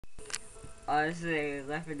This is a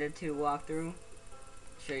Left 4 Dead 2 walkthrough.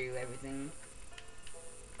 Show you everything.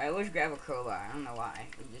 I always grab a crowbar. I don't know why.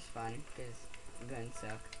 It's just fun because guns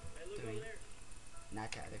suck to me,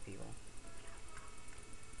 not to other people.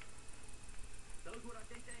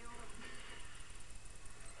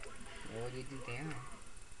 Well, what do you think they are?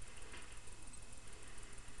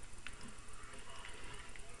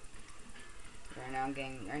 Right now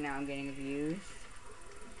I'm getting abused.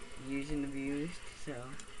 Used and abused, so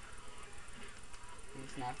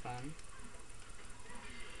it's not fun.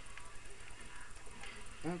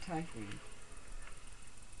 Don't touch me.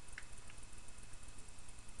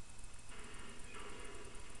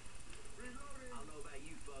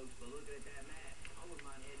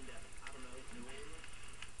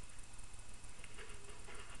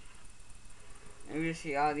 And we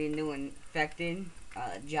see all the new infected,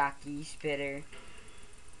 Jockey, Spitter,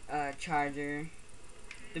 Charger.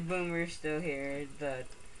 The Boomer's still here.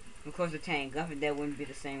 Of course, the tank. Left 4 Dead wouldn't be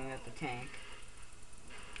the same without the tank.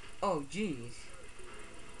 Oh, jeez.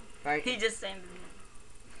 He just saying.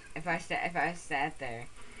 If I sat there,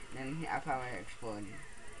 then I probably exploded.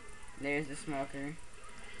 There's the smoker.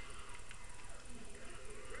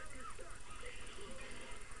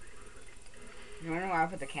 You wonder why I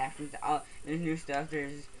put the captions? Oh, there's new stuff.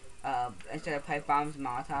 There's instead of pipe bombs,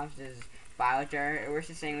 Molotovs. There's biojar. It works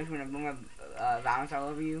the same as when a boomer vomits all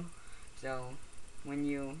over you. So when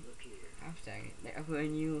you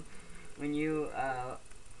when you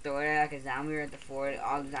throw it like a zombie or at the fort,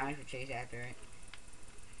 all the zombies will chase after it.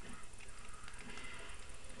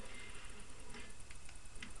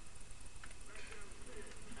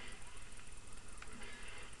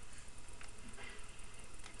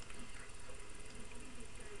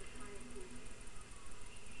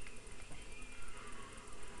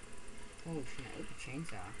 Oh snap, with the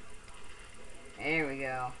chainsaw. There we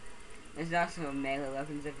go. There's also melee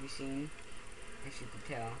weapons if you've seen. As you can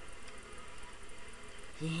tell.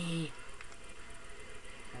 Yeah.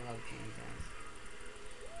 I love chainsaws.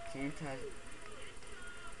 Chainsaws.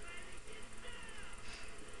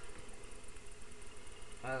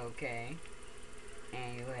 Okay.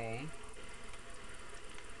 Anyway.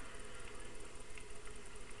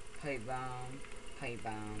 Pipe bomb. Pipe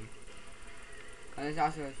bomb. Oh, there's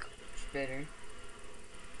also a spitter.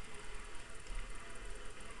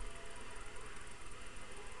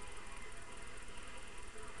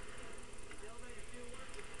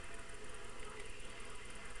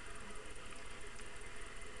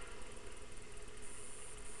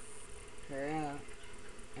 Hurry up.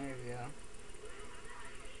 There we go.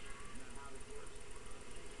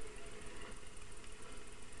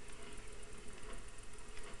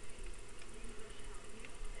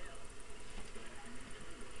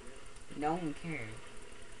 No one cares.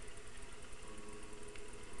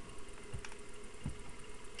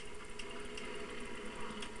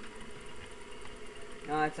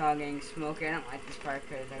 No, it's all getting smoky. I don't like this part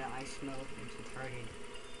because I don't like smoke. It's retarded.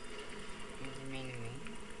 It's mean to me.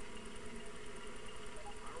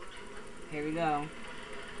 Here we go.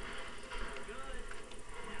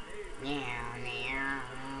 Meow, meow.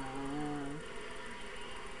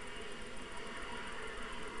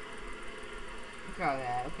 Look at all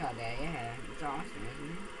that. Look at all that. Yeah, it's awesome,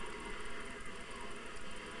 isn't it?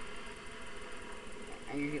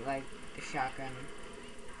 I usually like the shotgun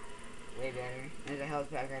way better. There's a health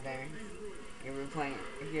pack right there. If you're ever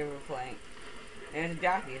playing. There's a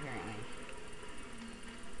jockey apparently,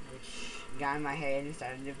 which got in my head and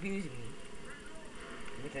started to abuse me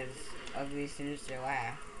with his ugly, sinister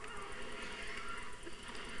laugh.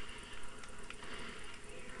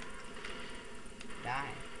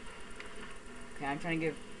 Die. Okay, I'm trying to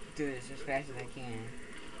get through this as fast as I can.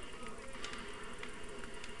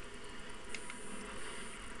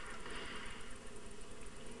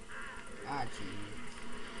 Ah, jeez.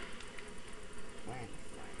 Where in the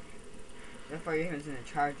fire? So far, you haven't seen the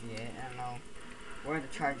charger yet. I don't know where the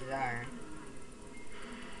charges are.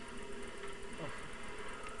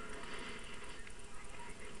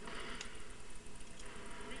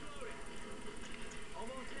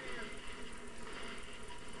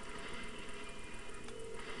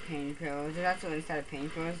 Pain pills. There's also instead of pain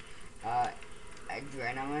pills,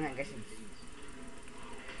 adrenaline. I guess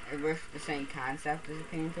it works the same concept as a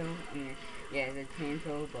pain pill. I mean, yeah, it's a pain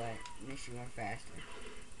pill, but it makes you run faster.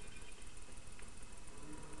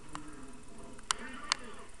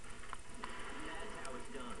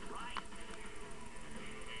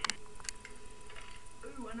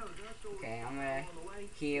 Okay, I'm gonna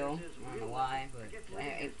heal. I don't know why, but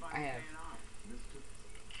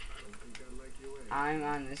I'm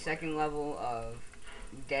on the second level of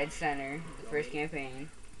Dead Center, the first campaign.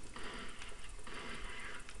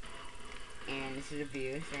 This is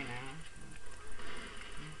abuse right now.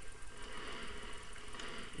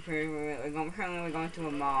 Currently we're going to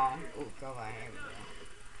a mall. Ooh, go by. Here we go.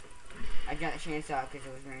 I got the chainsaw because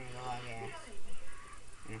it was running a lot of gas.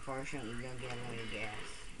 And unfortunately, you don't get unlimited gas.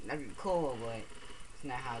 That'd be cool, but it's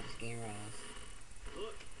not how this game runs.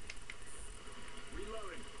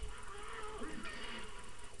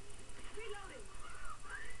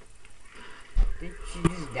 Did she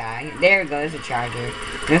just die? There goes the charger.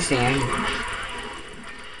 You'll see him.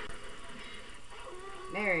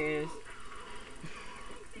 There he is.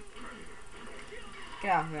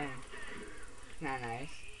 Get off him. Not nice.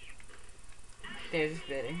 There's a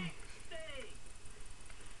spitter.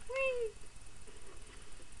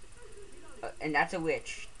 And that's a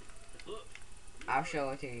witch. I'll show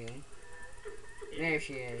it to you. There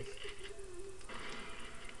she is.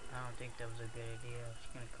 I don't think that was a good idea.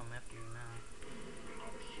 She's gonna come after you now.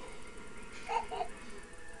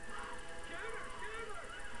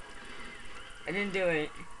 I didn't do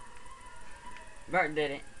it. Bart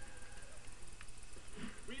did it.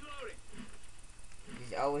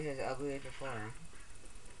 He's always as ugly as before.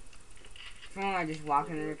 From I just walk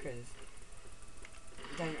in there because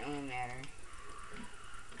it doesn't really matter.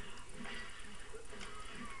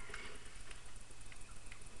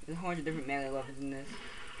 There's a whole bunch of different melee weapons in this.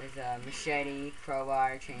 There's a machete,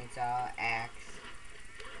 crowbar, chainsaw, axe,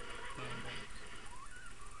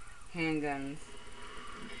 handguns.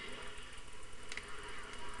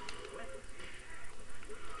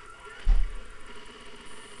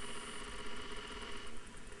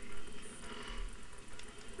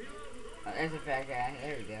 Oh, there's a fat guy.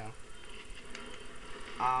 There we go.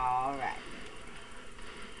 Alright.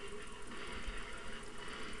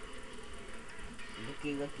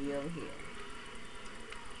 Looky over here.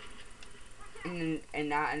 And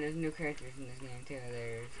there's new characters in this game too.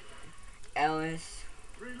 There's Ellis.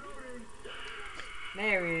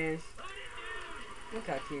 There he is. Look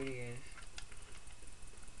how cute he is.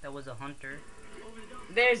 That was a hunter.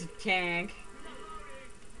 There's a tank.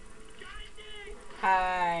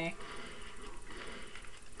 Hi.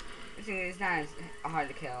 This thing is not as hard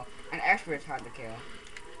to kill. An expert's hard to kill.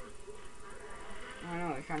 I don't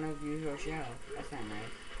know, he's trying to abuse Rochelle. That's not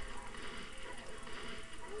nice.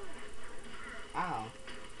 Ow.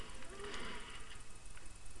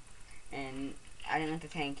 And I didn't let the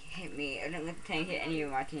tank hit me. I didn't let the tank hit any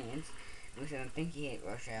of my teams. Because I don't think he hit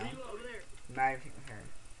Rochelle. He might have hit her.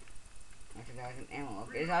 After that was an ammo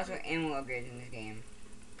upgrade. There's also ammo upgrades in this game.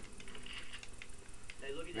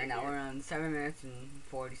 Right now we're on 7 minutes and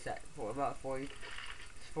 40 about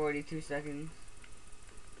 42 seconds.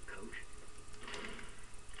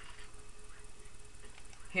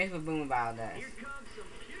 Here's what Boomer Bile does.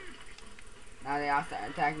 Now they all start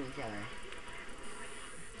attacking each other.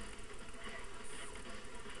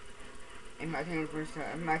 If my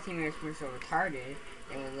teammates were so retarded,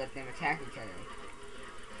 they would let them attack each other.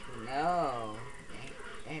 No,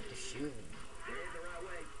 they have to shoot.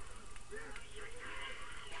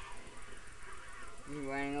 Just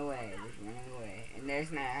running away, And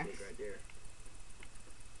there's Max. Right there.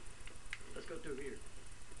 Let's go through here.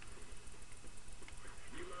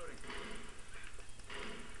 Reloading.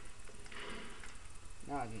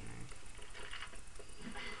 That would be nice.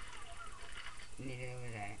 Neither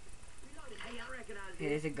was that. Hey, I recognize Hey,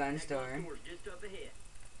 there's a gun store. just up ahead.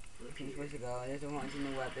 If you're supposed to go, there's a whole bunch of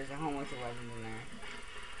new weapons. There's a whole bunch of weapons in there.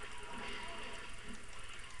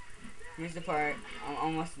 Here's the part. I'm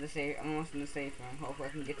almost in the safe room. Hopefully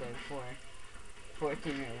I can get there before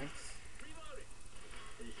 14 minutes.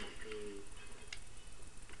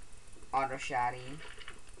 Auto shotty.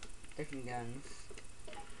 Different guns.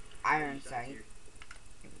 Iron sight.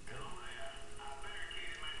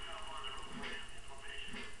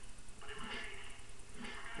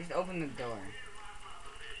 Just open the door.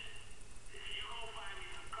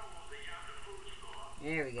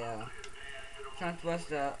 There we go. So I'm supposed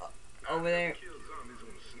to over there. Kill zombies on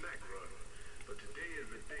a snack run, but today is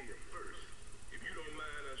the day of first. If you don't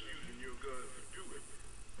mind us using your gun to do it,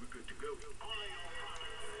 we're good to go.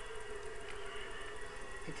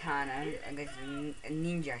 Katana, I guess a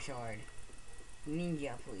ninja sword.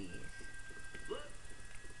 Ninja, please.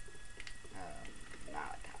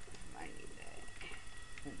 I need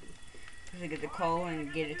that. Just get the coal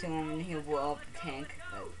and get it to him, and he'll blow up the tank.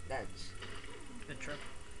 That's The truck.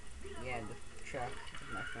 yeah, the truck.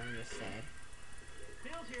 As my friend just said.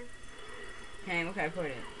 Bill's here. Hey, where can I put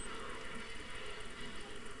it?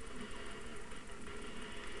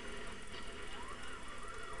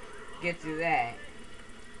 Get through that.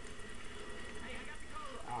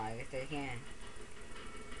 Oh, I guess they can.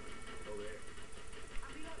 Over there.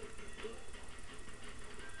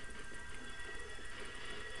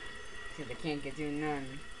 Because they can't get through none.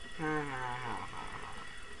 Ha ha ha ha ha.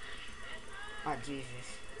 Oh, Jesus.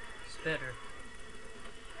 Spitter.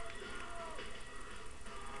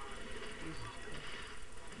 Jesus Christ.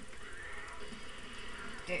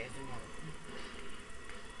 There's another.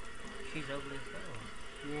 She's ugly as hell.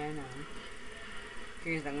 Yeah, I know.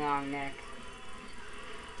 Here's the long neck.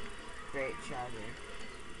 Great charger.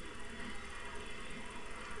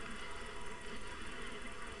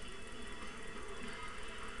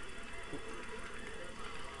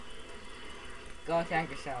 Go attack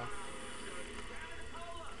yourself.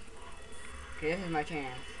 Okay, this is my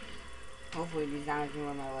chance. Hopefully these zombies move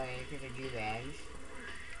on my way because they're G-bags.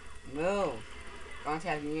 Move! Don't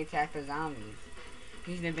attack me, attack the zombies.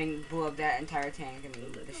 He's gonna blew up that entire tank and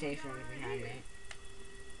the safe room is behind it.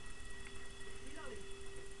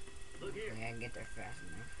 Look here. Okay, I can get there fast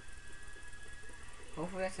enough.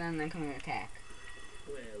 Hopefully that's an incoming attack.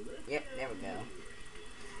 Well, look. Yep, there we go.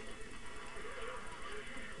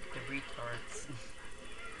 The retards.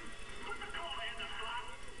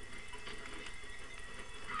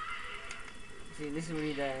 See, this is what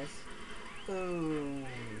he does. Boom.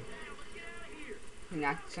 He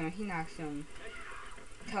knocked some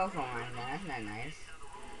telephone lines down. That's not nice.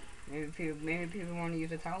 Maybe people want to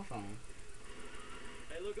use a telephone.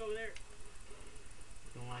 Hey, look over there.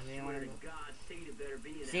 They want to. God, Sita better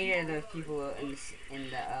be in See, there are the people in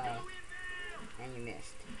the and you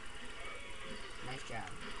missed. Nice job.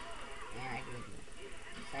 And I agree with you.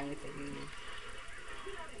 Silence again.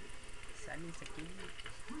 Silence again.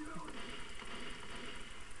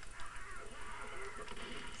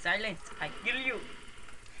 Silence! I kill you!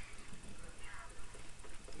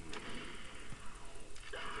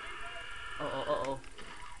 Oh.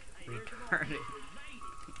 Retarded.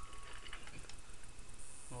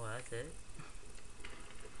 Oh, that's it.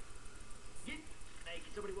 Hey,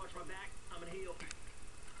 can somebody watch my back? I'm gonna heal.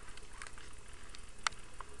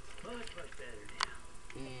 Much better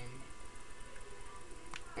now.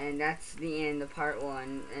 And that's the end of part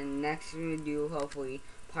 1. And next we're gonna do hopefully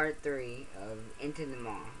part 3 of Into the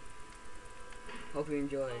Maw. Hope you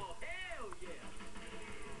enjoyed. Oh,